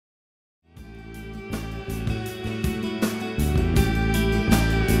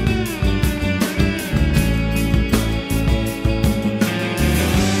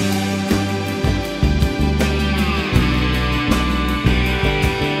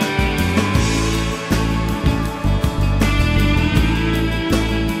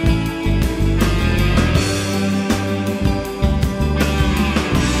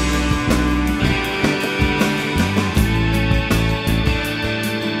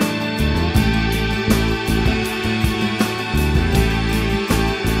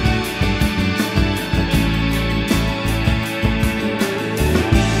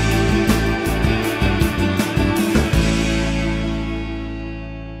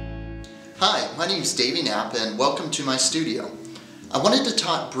Hi, my name is Davy Knapp and welcome to my studio. I wanted to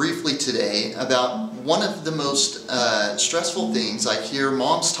talk briefly today about one of the most stressful things I hear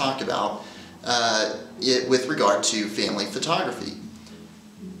moms talk about with regard to family photography.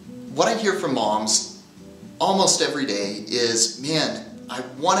 What I hear from moms almost every day is, man, I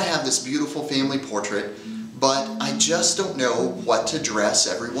want to have this beautiful family portrait, but I just don't know what to dress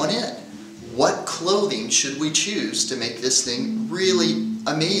everyone in. What clothing should we choose to make this thing really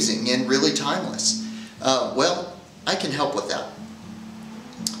amazing and really timeless? Well, I can help with that.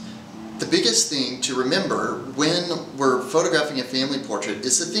 The biggest thing to remember when we're photographing a family portrait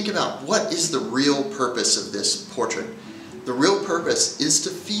is to think about what is the real purpose of this portrait. The real purpose is to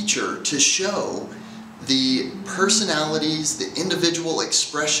feature, to show the personalities, the individual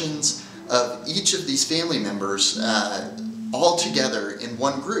expressions of each of these family members all together in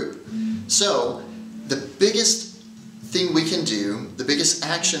one group. So the biggest thing we can do, the biggest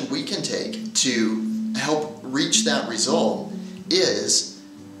action we can take to help reach that result is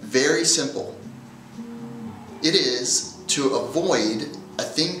very simple. It is to avoid a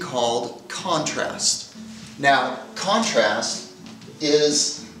thing called contrast. Now, contrast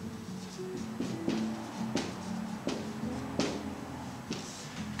is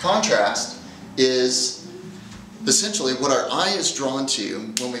essentially what our eye is drawn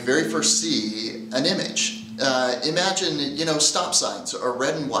to when we very first see an image. Imagine, stop signs are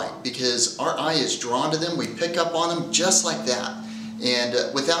red and white because our eye is drawn to them. We pick up on them just like that. And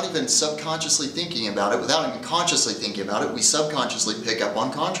without even subconsciously thinking about it, without even consciously thinking about it, we subconsciously pick up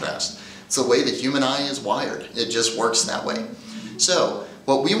on contrast. It's the way the human eye is wired. It just works that way. So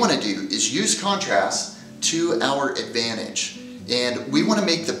what we want to do is use contrast to our advantage. And we want to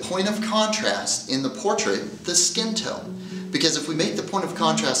make the point of contrast in the portrait the skin tone. Because if we make the point of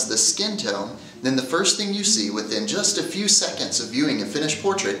contrast the skin tone, then the first thing you see within just a few seconds of viewing a finished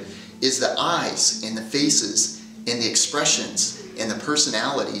portrait is the eyes and the faces and the expressions and the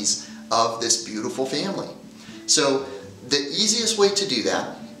personalities of this beautiful family. So the easiest way to do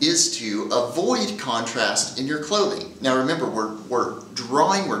that is to avoid contrast in your clothing. Now remember, we're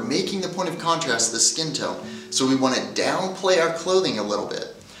making the point of contrast the skin tone. So we want to downplay our clothing a little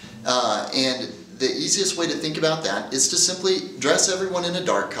bit. And the easiest way to think about that is to simply dress everyone in a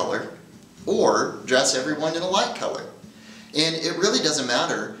dark color or dress everyone in a light color. And it really doesn't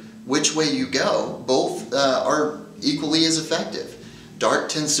matter which way you go. Both are equally as effective. Dark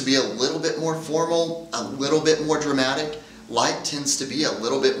tends to be a little bit more formal, a little bit more dramatic. Light tends to be a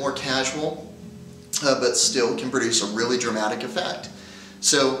little bit more casual, but still can produce a really dramatic effect.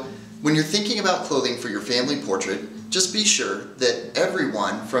 So when you're thinking about clothing for your family portrait, just be sure that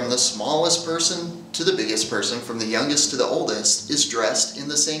everyone, from the smallest person to the biggest person, from the youngest to the oldest, is dressed in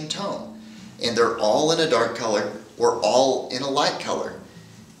the same tone. And they're all in a dark color or all in a light color.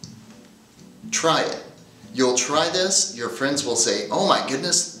 Try it. You'll try this, your friends will say, oh my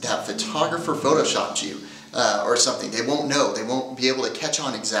goodness, that photographer photoshopped you, or something. They won't know, they won't be able to catch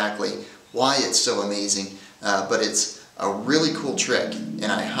on exactly why it's so amazing, but it's a really cool trick,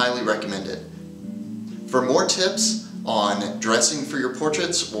 and I highly recommend it. For more tips on dressing for your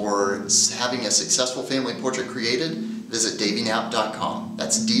portraits or having a successful family portrait created, visit davyknapp.com.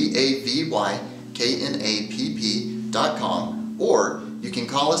 That's DAVYKNAPP.com, or you can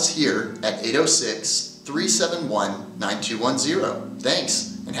call us here at 806-371-9210.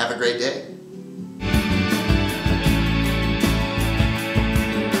 Thanks, and have a great day.